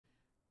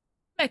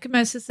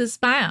Mek-Kamosis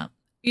Spire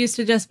used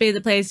to just be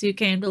the place you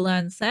came to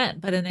learn set,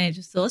 but in Age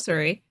of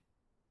Sorcery,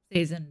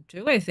 Season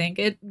 2, I think,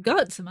 it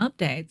got some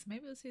updates.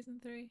 Maybe it was Season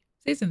 3?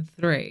 Season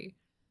 3.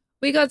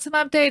 We got some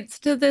updates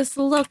to this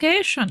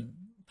location.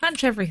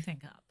 Punch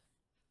everything up.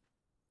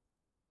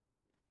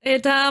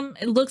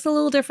 It looks a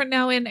little different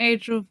now in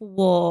Age of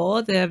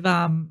War. They've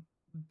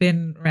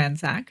been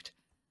ransacked.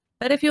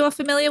 But if you are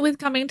familiar with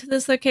coming to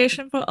this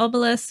location for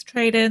Obolus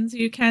trade-ins,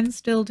 you can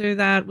still do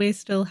that. We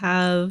still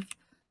have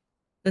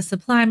the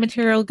supply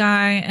material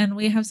guy, and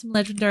we have some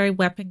legendary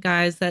weapon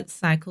guys that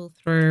cycle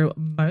through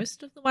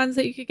most of the ones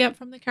that you could get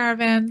from the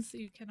caravans.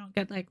 You cannot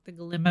get like the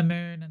Glimmer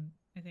Moon and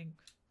I think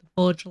the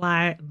Forge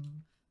Light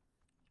and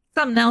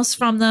something else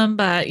from them,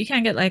 but you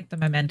can get like the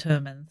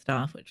Momentum and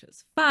stuff, which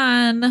is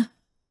fun.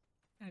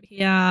 Over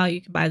here,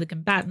 you can buy the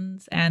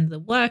combatants and the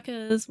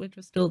workers, which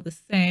are still the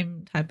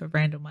same type of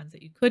random ones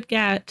that you could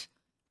get.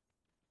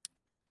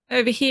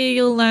 Over here,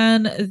 you'll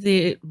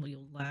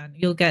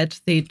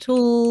get the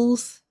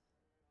tools.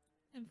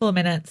 In 4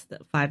 minutes,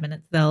 5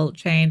 minutes, they'll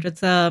change.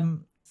 It's a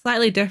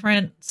slightly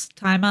different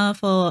timer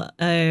for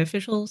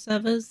official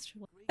servers.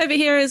 Over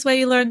here is where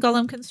you learn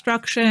golem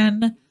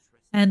construction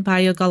and buy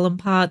your golem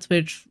parts,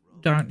 which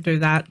don't do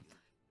that.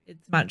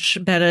 It's much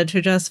better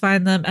to just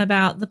find them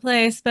about the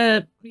place,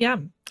 but yeah,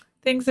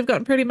 things have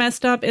gotten pretty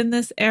messed up in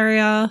this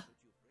area.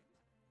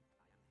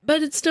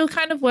 But it's still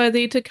kind of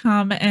worthy to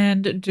come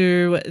and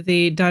do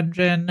the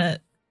dungeon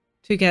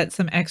to get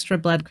some extra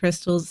blood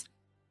crystals.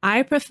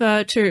 I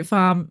prefer to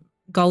farm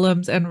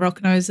golems and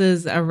rock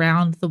noses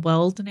around the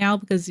world now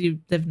because they've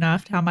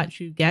nerfed how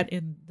much you get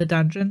in the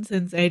dungeon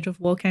since Age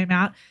of War came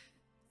out.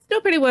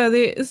 Still pretty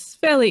worthy. It's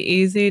fairly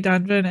easy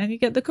dungeon and you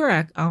get the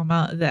Kurak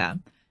armor there.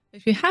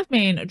 If you have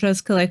been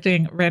just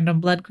collecting random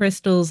blood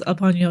crystals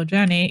upon your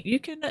journey, you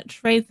can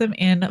trade them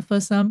in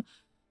for some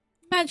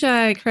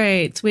magi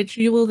crates, which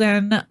you will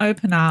then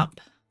open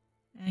up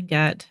and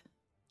get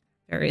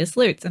various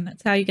loots. And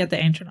that's how you get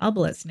the Ancient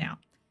Obolus now.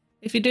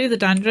 If you do the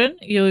dungeon,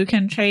 you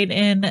can trade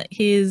in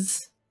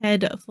his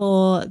head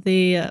for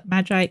the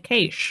magi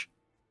cache,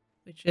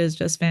 which is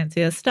just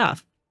fancier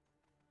stuff.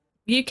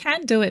 You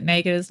can do it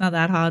naked, it's not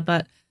that hard,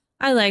 but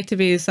I like to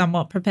be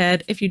somewhat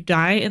prepared. If you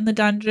die in the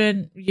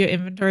dungeon, your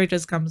inventory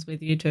just comes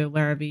with you to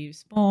wherever you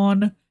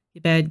spawn.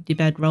 Your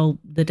bedroll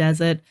the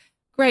desert.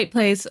 Great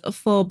place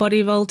for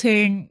body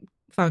vaulting.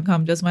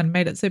 Funcom just went and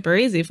made it super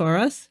easy for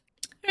us.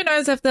 Who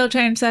knows if they'll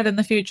change that in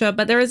the future,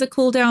 but there is a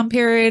cooldown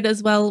period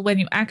as well when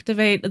you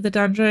activate the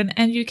dungeon,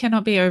 and you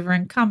cannot be over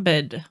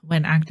encumbered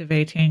when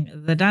activating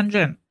the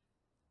dungeon.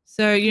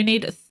 So you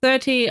need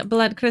 30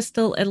 blood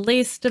crystal at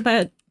least,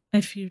 but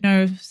if you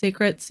know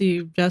secrets,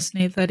 you just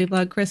need 30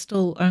 blood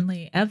crystal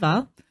only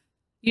ever.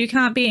 You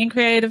can't be in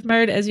creative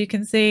mode. As you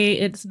can see,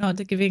 it's not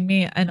giving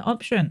me an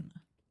option.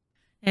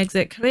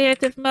 Exit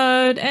creative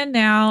mode, and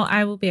now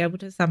I will be able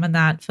to summon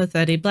that for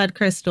 30 blood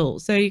crystal.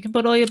 So you can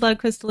put all your blood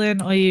crystal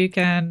in, or you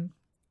can,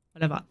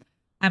 whatever.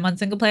 I'm on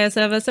single player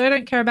server, so I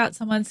don't care about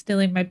someone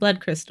stealing my blood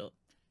crystal.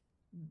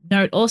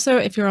 Note also,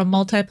 if you're a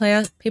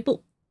multiplayer,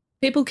 people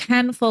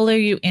can follow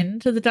you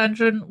into the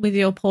dungeon with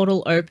your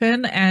portal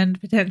open and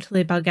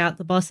potentially bug out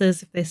the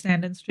bosses if they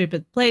stand in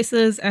stupid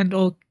places and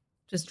or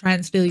just try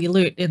and steal your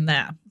loot in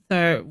there.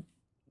 So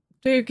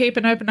do keep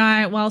an open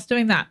eye whilst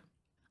doing that.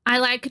 I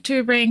like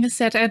to bring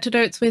set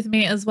antidotes with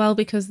me as well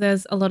because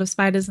there's a lot of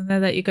spiders in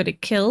there that you got to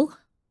kill.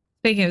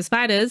 Speaking of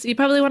spiders, you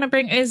probably want to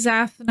bring a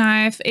Zath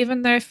knife,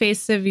 even though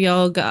Feasts of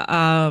Yog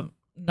are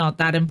not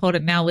that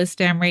important now with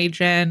stam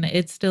regen.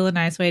 It's still a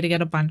nice way to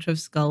get a bunch of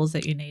skulls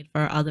that you need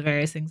for other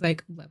various things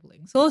like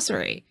leveling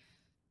sorcery.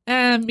 You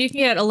can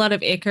get a lot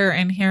of ichor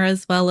in here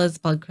as well as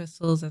blood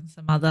crystals and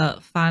some other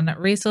fun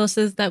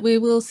resources that we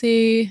will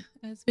see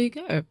as we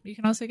go. You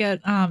can also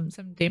get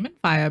some demon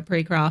fire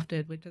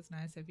pre-crafted, which is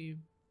nice if you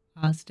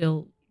are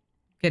still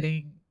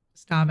getting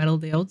star metal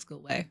the old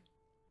school way.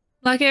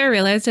 Lucky I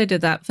realized I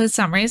did that. For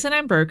some reason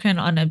I'm broken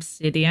on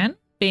obsidian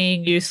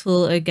being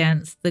useful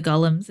against the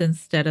golems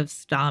instead of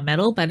star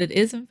metal, but it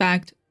is in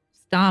fact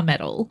star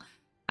metal.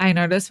 I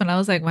noticed when I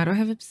was like, why do I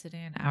have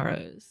obsidian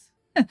arrows?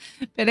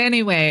 But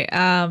anyway,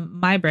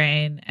 my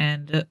brain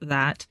and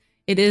that,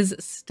 it is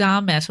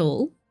star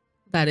metal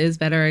that is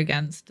better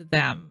against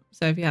them.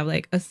 So if you have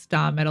like a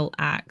star metal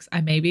axe,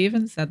 I maybe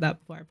even said that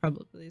before, I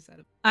probably said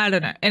it. I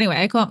don't know. Anyway,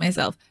 I caught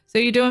myself. So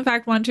you do in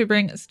fact want to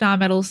bring star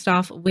metal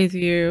stuff with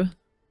you.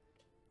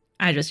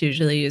 I just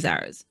usually use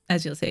arrows,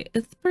 as you'll see.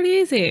 It's pretty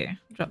easy.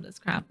 Drop this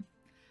crap.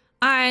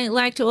 I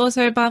like to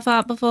also buff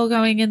up before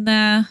going in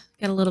there,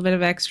 get a little bit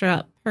of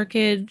extra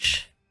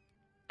perkage.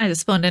 I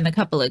just spawned in a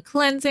couple of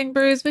cleansing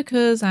brews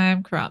because I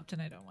am corrupt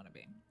and I don't want to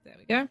be. There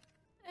we go.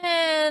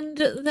 And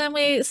then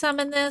we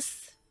summon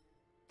this.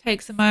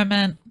 Takes a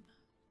moment.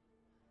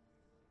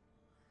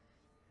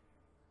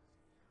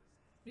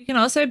 You can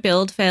also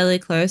build fairly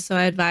close, so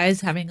I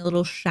advise having a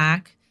little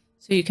shack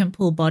so you can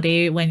pull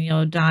body when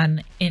you're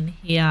done in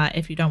here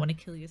if you don't want to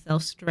kill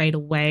yourself straight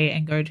away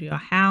and go to your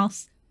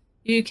house.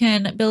 You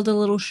can build a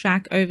little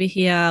shack over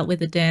here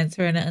with a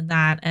dancer in it and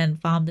that,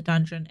 and farm the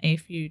dungeon a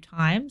few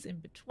times in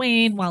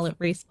between while it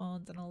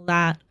respawns and all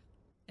that.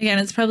 Again,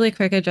 it's probably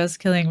quicker just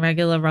killing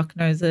regular rock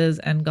noses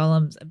and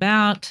golems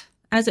about.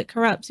 As it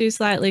corrupts you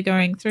slightly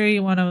going through,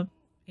 you want to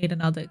eat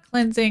another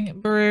cleansing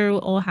brew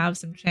or have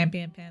some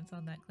champion pants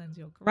on that cleanse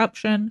your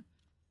corruption.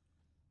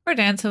 Or a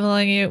dancer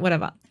following you,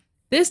 whatever.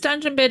 This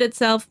dungeon bit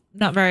itself,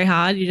 not very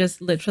hard. You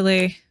just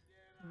literally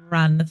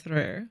run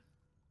through.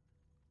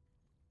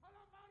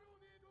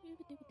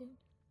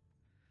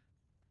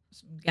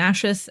 Some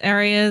gaseous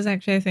areas.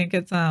 Actually, I think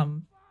it's maybe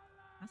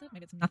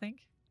it's nothing.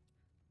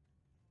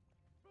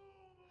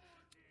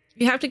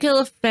 You have to kill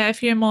a fair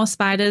few more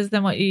spiders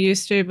than what you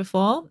used to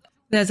before.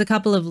 There's a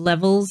couple of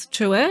levels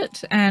to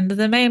it, and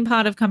the main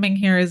part of coming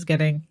here is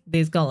getting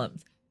these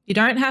golems. You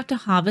don't have to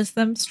harvest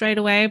them straight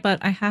away, but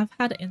I have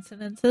had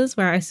incidences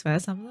where I swear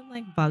some of them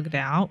like bugged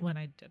out when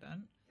I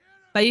didn't.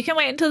 But you can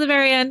wait until the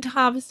very end to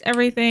harvest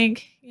everything.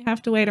 You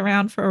have to wait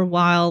around for a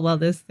while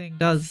this thing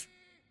does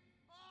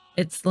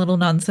its little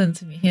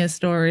nonsense and you hear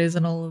stories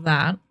and all of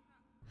that.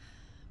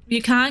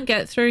 You can't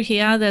get through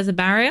here. There's a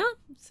barrier,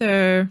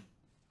 so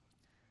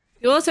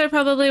you also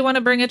probably want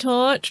to bring a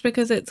torch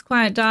because it's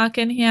quite dark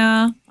in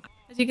here.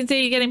 As you can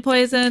see, you're getting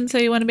poisoned, so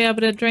you want to be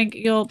able to drink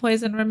your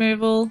poison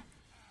removal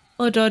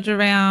or dodge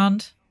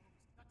around.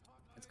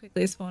 Let's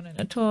quickly spawn in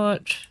a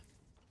torch.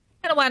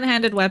 And a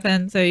one-handed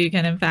weapon, so you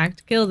can in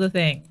fact kill the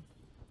thing.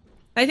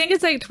 I think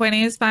it's like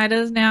 20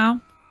 spiders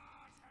now.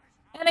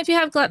 And if you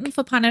have Glutton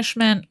for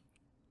Punishment,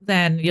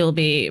 then you'll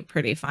be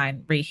pretty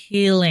fine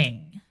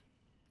re-healing.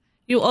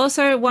 You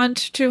also want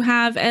to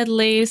have at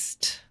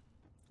least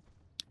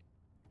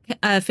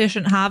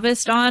efficient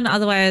harvest on,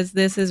 otherwise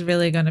this is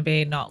really going to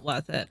be not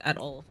worth it at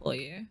all for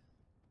you.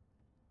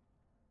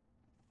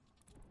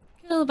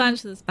 Kill a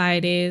bunch of the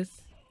spideys.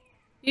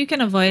 You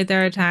can avoid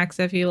their attacks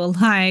if you will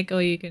like,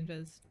 or you can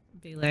just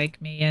be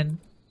like me and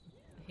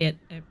get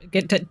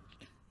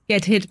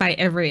hit by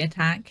every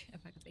attack. If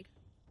I could speak.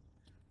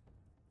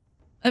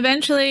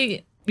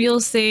 Eventually you'll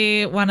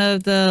see one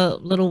of the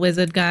little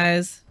wizard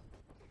guys.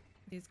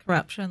 He's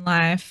corruption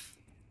life.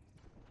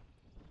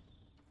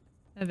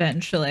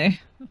 Eventually.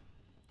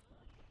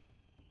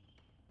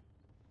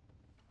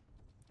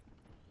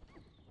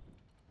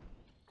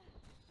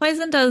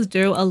 Poison does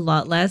do a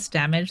lot less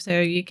damage,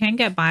 so you can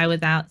get by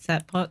without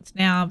set pots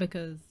now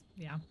because,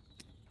 yeah,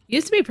 it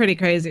used to be pretty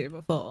crazy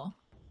before.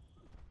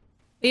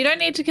 But you don't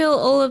need to kill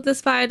all of the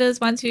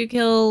spiders. Once you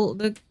kill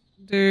the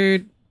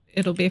dude,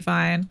 it'll be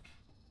fine.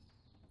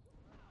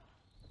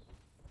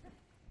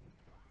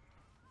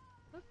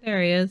 Oh,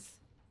 there he is.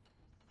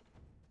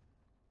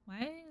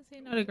 Why is he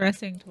not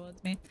aggressing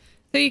towards me?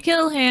 So you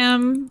kill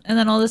him, and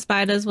then all the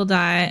spiders will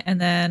die, and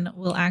then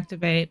we'll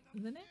activate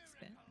the next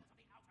bit.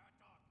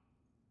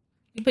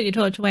 You put your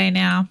torch away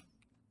now.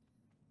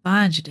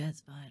 Bunch of dead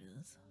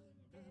spiders.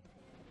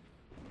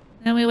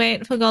 Then we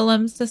wait for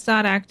golems to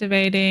start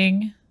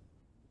activating.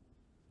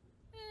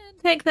 And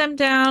take them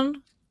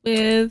down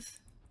with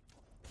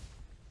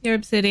your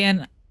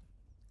obsidian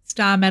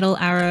star metal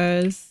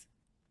arrows.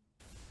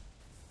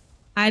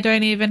 I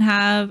don't even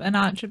have an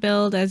archer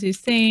build, as you've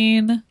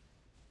seen.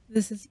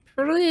 This is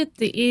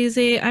pretty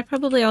easy. I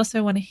probably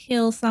also want to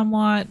heal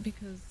somewhat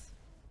because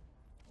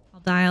I'll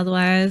die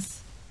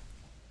otherwise.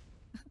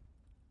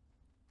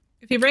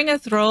 If you bring a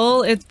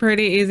thrall, it's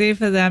pretty easy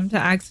for them to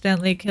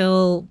accidentally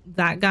kill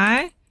that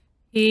guy.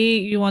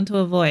 You want to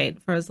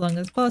avoid for as long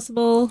as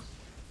possible.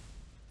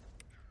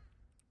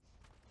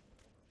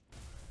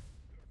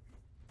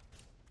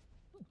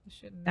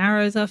 Shooting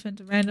arrows off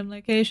into random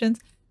locations.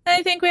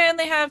 I think we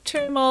only have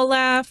 2 more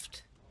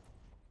left.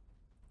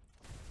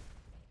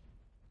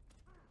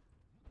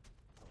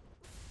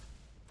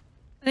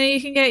 Then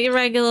you can get your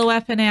regular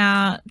weapon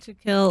out to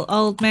kill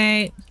old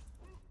mate.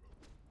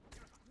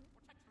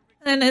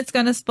 And then it's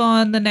going to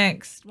spawn the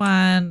next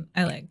one.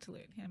 I like to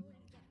loot him.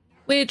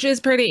 Which is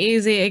pretty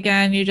easy.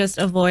 Again, you just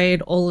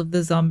avoid all of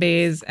the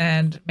zombies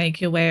and make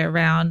your way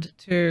around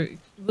to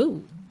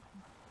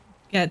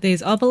get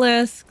these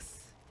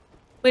obelisks.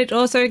 Which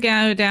also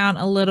go down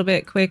a little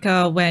bit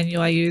quicker when you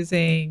are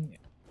using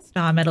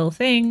star metal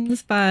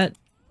things. But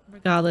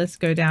regardless,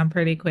 go down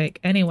pretty quick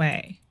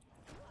anyway.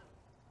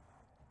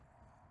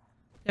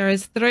 There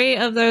is 3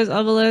 of those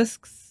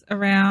obelisks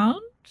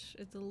around.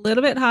 It's a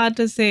little bit hard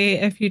to see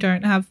if you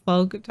don't have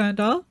fog turned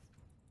off.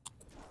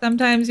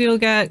 Sometimes you'll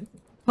get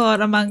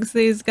caught amongst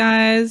these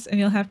guys and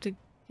you'll have to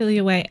kill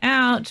your way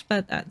out,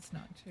 but that's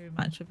not too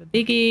much of a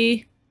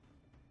biggie.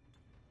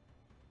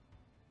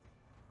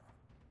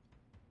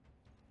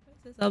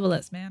 What's this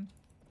obelisk, man?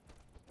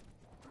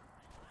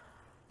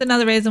 It's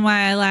another reason why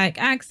I like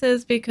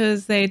axes,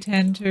 because they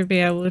tend to be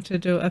able to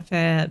do a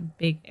fair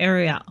big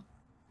area.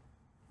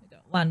 We've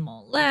got 1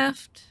 more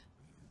left.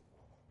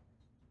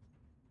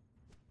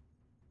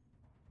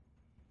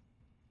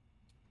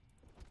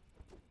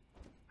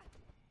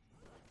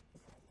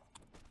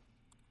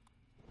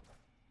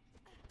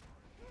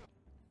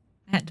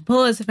 I had to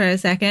pause for a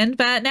second,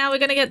 but now we're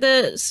going to get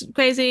the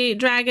crazy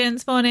dragon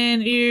spawn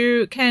in.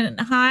 You can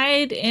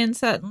hide in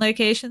certain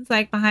locations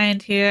like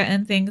behind here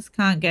and things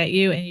can't get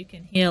you and you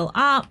can heal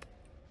up.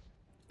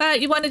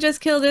 But you want to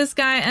just kill this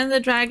guy and the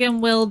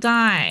dragon will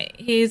die.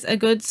 He's a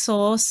good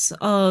source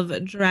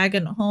of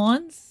dragon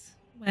horns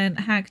when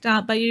hacked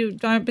up, but you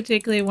don't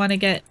particularly want to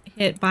get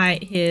hit by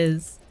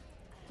his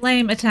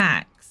flame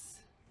attacks.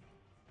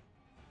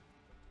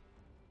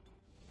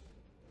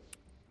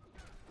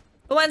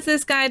 But once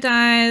this guy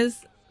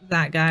dies,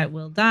 that guy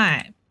will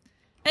die.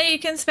 And you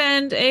can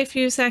spend a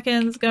few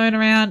seconds going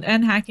around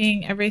and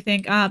hacking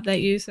everything up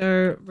that you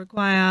so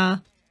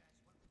require.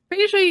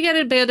 Pretty sure you get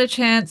a better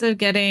chance of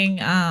getting,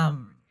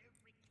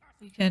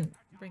 you can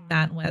bring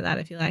that and wear that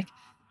if you like.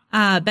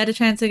 Better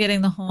chance of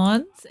getting the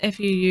horns if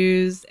you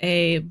use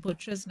a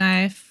butcher's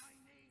knife.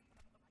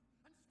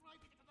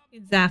 You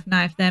can Zaf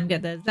knife them,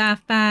 get their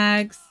Zaf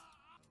bags.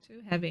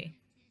 Too heavy.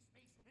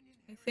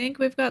 I think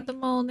we've got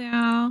them all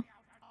now.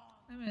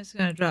 I'm just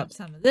going to drop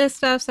some of this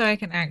stuff so I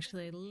can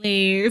actually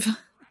leave.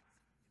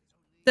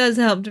 Does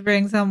help to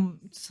bring some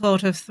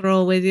sort of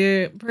thrall with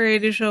you.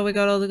 Pretty sure we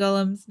got all the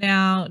golems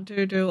now.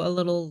 Do a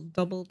little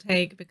double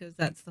take because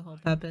that's the whole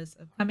purpose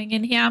of coming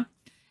in here.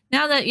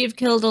 Now that you've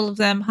killed all of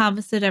them,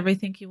 harvested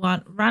everything you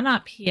want, run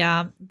up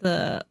here.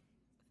 The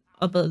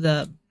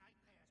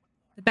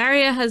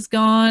barrier has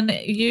gone.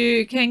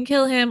 You can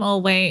kill him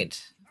or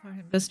wait for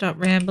him to stop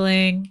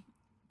rambling.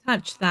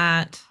 Touch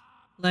that.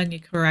 Learn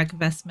your Kurak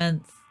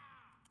vestments.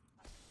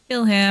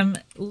 Kill him,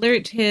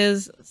 loot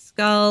his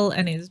skull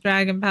and his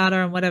dragon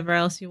powder and whatever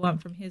else you want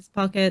from his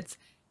pockets.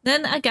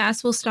 Then a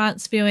gas will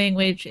start spewing,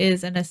 which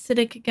is an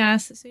acidic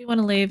gas, so you want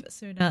to leave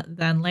sooner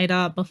than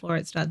later before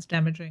it starts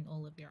damaging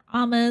all of your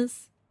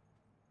armors.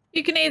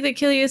 You can either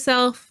kill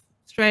yourself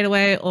straight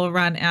away or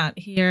run out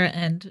here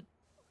and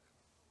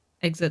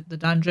exit the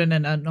dungeon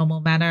in a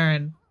normal manner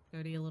and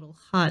go to your little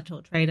hut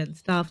or trade and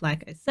stuff,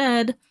 like I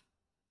said.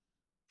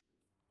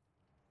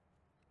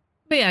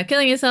 But yeah,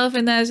 killing yourself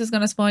in there is just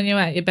going to spawn you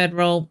at your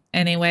bedroll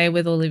anyway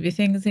with all of your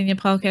things in your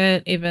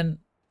pocket, even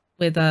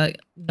with a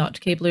not to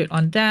keep loot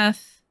on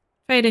death.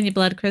 Trade in your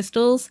blood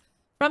crystals.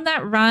 From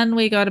that run,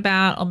 we got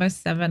about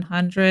almost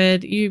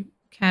 700. You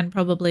can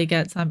probably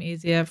get some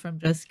easier from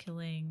just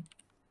killing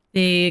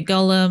the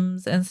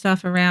golems and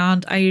stuff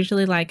around. I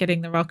usually like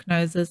getting the rock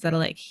noses that are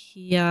like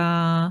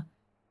here.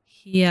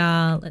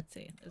 Let's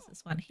see, there's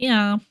this one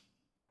here. Of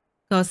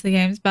course, the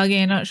game's buggy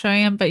and not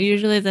showing them, but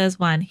usually there's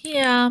one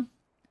here.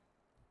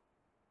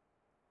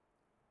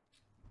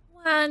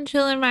 One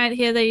chilling right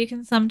here that you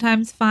can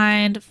sometimes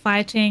find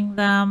fighting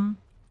them.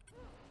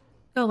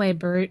 Go away,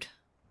 brute.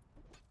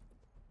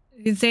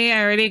 You can see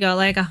I already got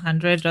like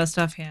 100 just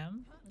off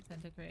him. It's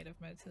into creative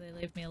mode, so they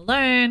leave me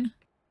alone.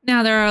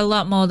 Now there are a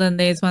lot more than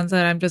these ones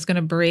that I'm just going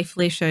to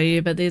briefly show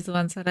you, but these are the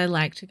ones that I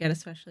like to get,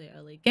 especially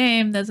early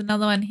game. There's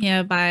another one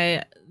here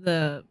by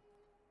the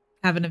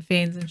Cavern of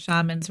Fiends and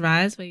Shaman's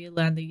Rise where you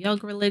learn the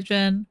Yog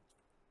religion.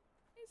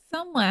 He's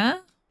somewhere.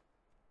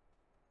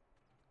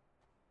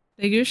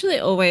 They're usually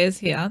always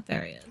here.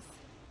 There he is.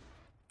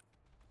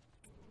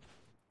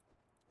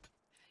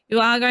 You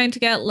are going to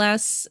get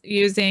less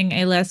using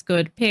a less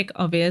good pick,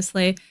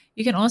 obviously.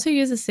 You can also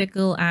use a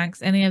sickle,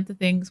 axe. Any of the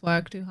things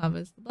work to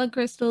harvest the blood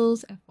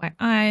crystals.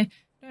 FYI,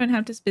 you don't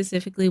have to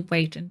specifically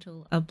wait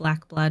until a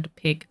black blood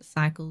pick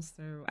cycles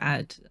through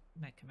at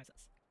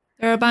Mek-Kamosis.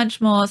 There are a bunch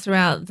more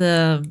throughout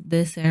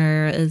this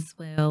area as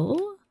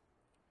well.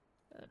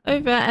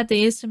 Over at the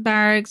Eastern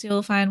Barracks,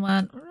 you'll find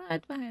one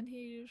right behind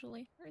here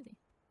usually. Where is he?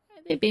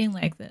 They being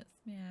like this,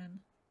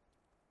 man.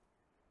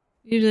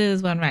 Usually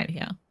there's one right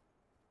here.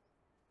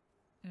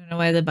 I don't know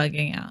why they're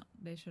bugging out.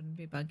 They shouldn't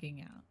be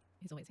bugging out.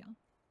 He's always here.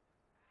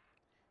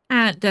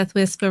 At Death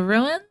Whisper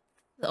Ruins,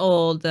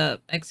 or the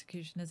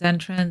Executioner's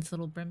Entrance,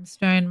 little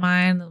brimstone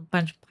mine, a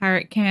bunch of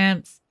pirate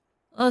camps.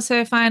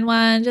 Also find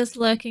one just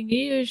lurking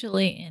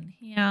usually in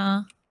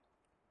here.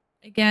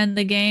 Again,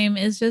 the game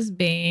is just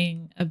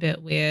being a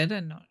bit weird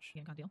and not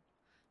sure.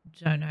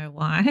 Don't know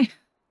why.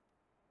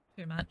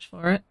 Too much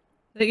for it.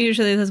 But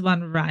usually there's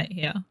one right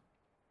here.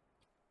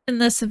 In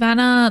the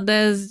savannah,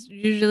 there's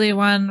usually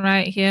one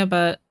right here,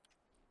 but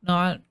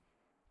not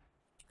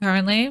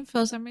currently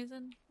for some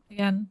reason.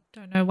 Again,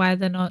 don't know why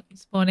they're not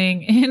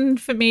spawning in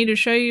for me to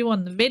show you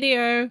on the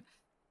video.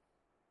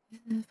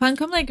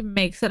 Funcom like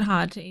makes it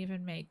hard to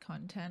even make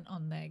content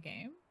on their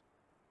game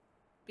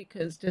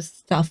because just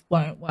stuff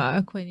won't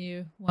work when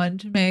you want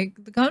to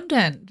make the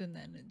content, and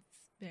then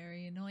it's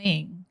very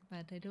annoying.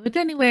 But I do it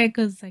anyway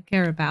because I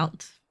care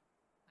about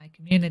my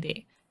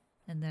community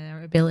and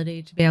their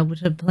ability to be able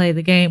to play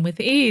the game with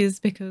ease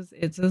because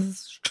it's a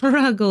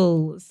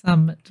struggle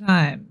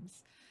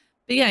sometimes.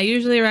 But yeah,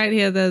 usually right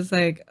here there's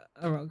like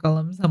a rock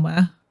golem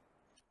somewhere.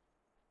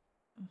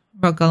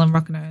 Rock golem,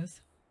 rock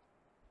nose.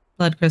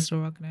 Blood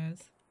crystal, rock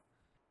nose.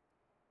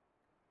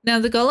 Now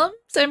the golems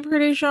I'm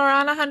pretty sure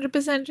aren't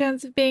 100%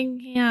 chance of being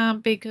here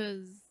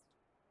because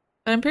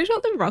but I'm pretty sure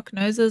the rock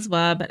noses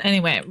were. But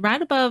anyway,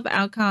 right above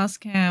our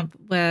cast camp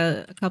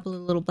where a couple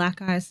of little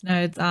black ice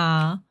nodes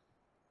are,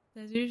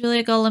 There's usually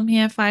a golem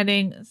here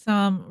fighting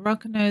some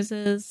rock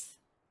noses.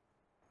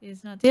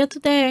 He's not here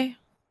today.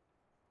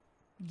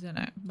 Don't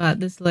know, but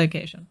this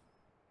location.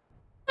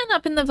 And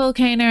up in the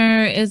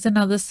volcano is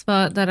another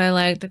spot that I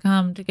like to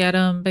come to get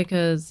him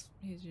because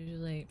he's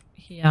usually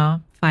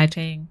here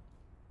fighting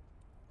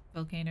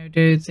volcano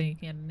dudes and you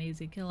can get an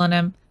easy kill on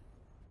him.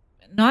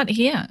 But not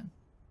here.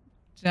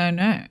 Don't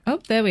know. Oh,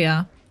 there we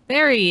are.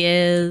 There he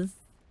is.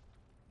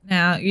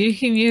 Now, you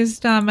can use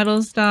star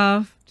metal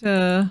stuff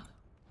to...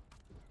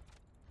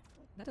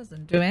 That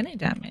doesn't do any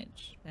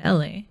damage.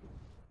 Barely.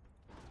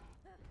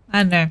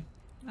 I don't know.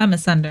 I'm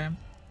asunder him.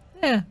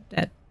 Yeah,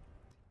 dead.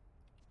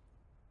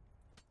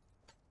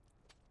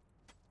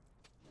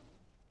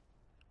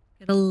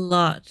 Get a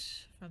lot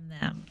from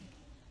them.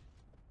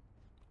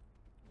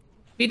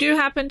 If you do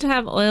happen to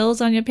have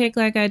oils on your pick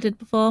like I did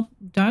before,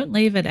 don't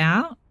leave it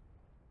out.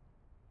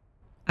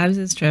 I was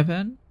just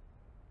tripping.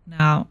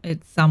 Now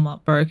it's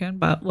somewhat broken,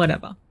 but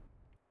whatever.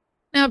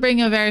 Now bring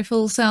your very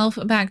full self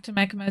back to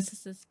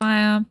Mek-Kamosis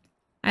Spire.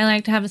 I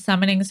like to have a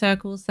summoning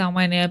circle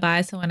somewhere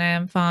nearby so when I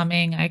am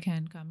farming I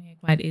can come here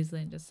quite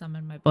easily and just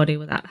summon my body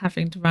without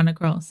having to run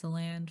across a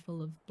land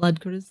full of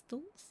blood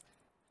crystals.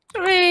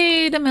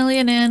 Trade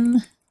 1,000,000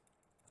 in.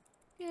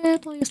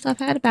 Get all your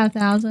stuff. I had about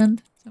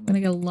 1,000, so I'm going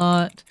to get a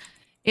lot.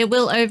 It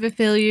will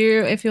overfill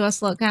you if you are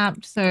slot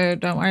capped, so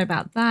don't worry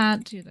about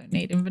that. You don't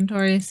need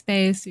inventory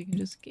space. You can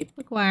just keep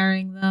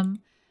acquiring them.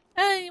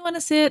 And you want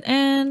to sit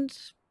and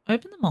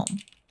open them all.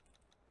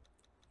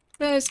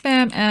 So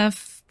spam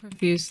F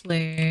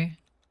profusely.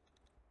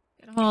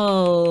 Get a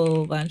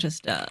whole bunch of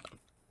stuff.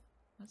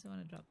 I also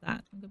want to drop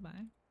that. Goodbye.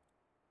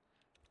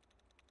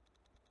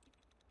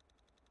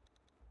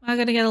 I'm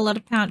going to get a lot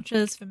of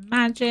pouches for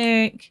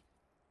magic.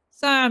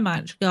 So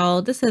much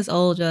gold. This is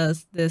all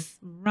just this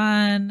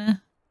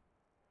run.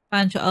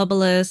 Bunch of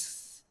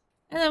obelisks.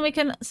 And then we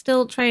can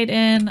still trade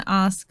in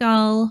our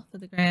skull for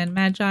the Grand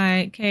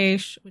Magi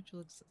cache, which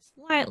looks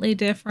slightly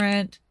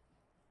different.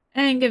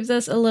 And gives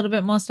us a little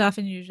bit more stuff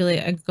and usually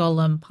a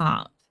golem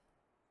part.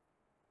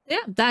 Yeah,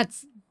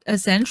 that's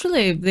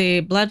essentially the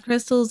blood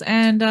crystals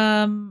and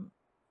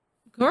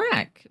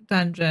Kurak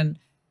Dungeon.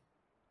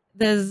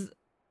 There's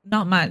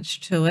not much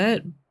to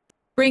it.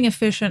 Bring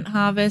efficient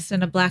harvest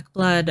and a black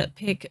blood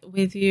pick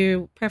with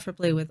you,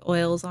 preferably with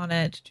oils on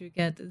it to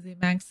get the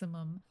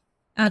maximum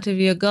out of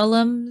your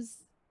golems.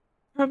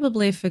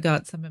 Probably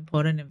forgot some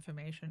important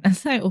information,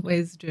 as I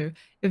always do.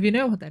 If you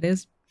know what that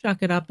is, chuck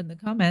it up in the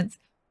comments.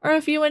 Or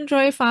if you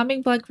enjoy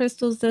farming blood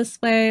crystals this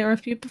way, or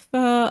if you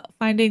prefer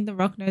finding the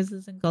rock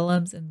noses and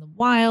golems in the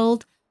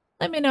wild,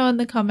 let me know in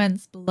the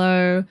comments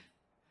below.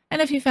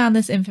 And if you found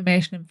this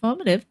information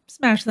informative,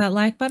 smash that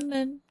like button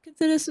and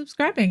consider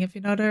subscribing if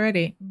you're not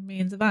already. It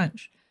means a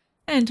bunch.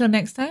 And until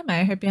next time,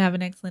 I hope you have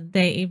an excellent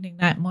day, evening,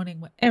 night,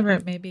 morning, whatever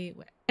it may be,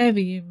 wherever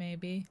you may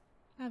be.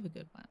 Have a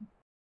good one.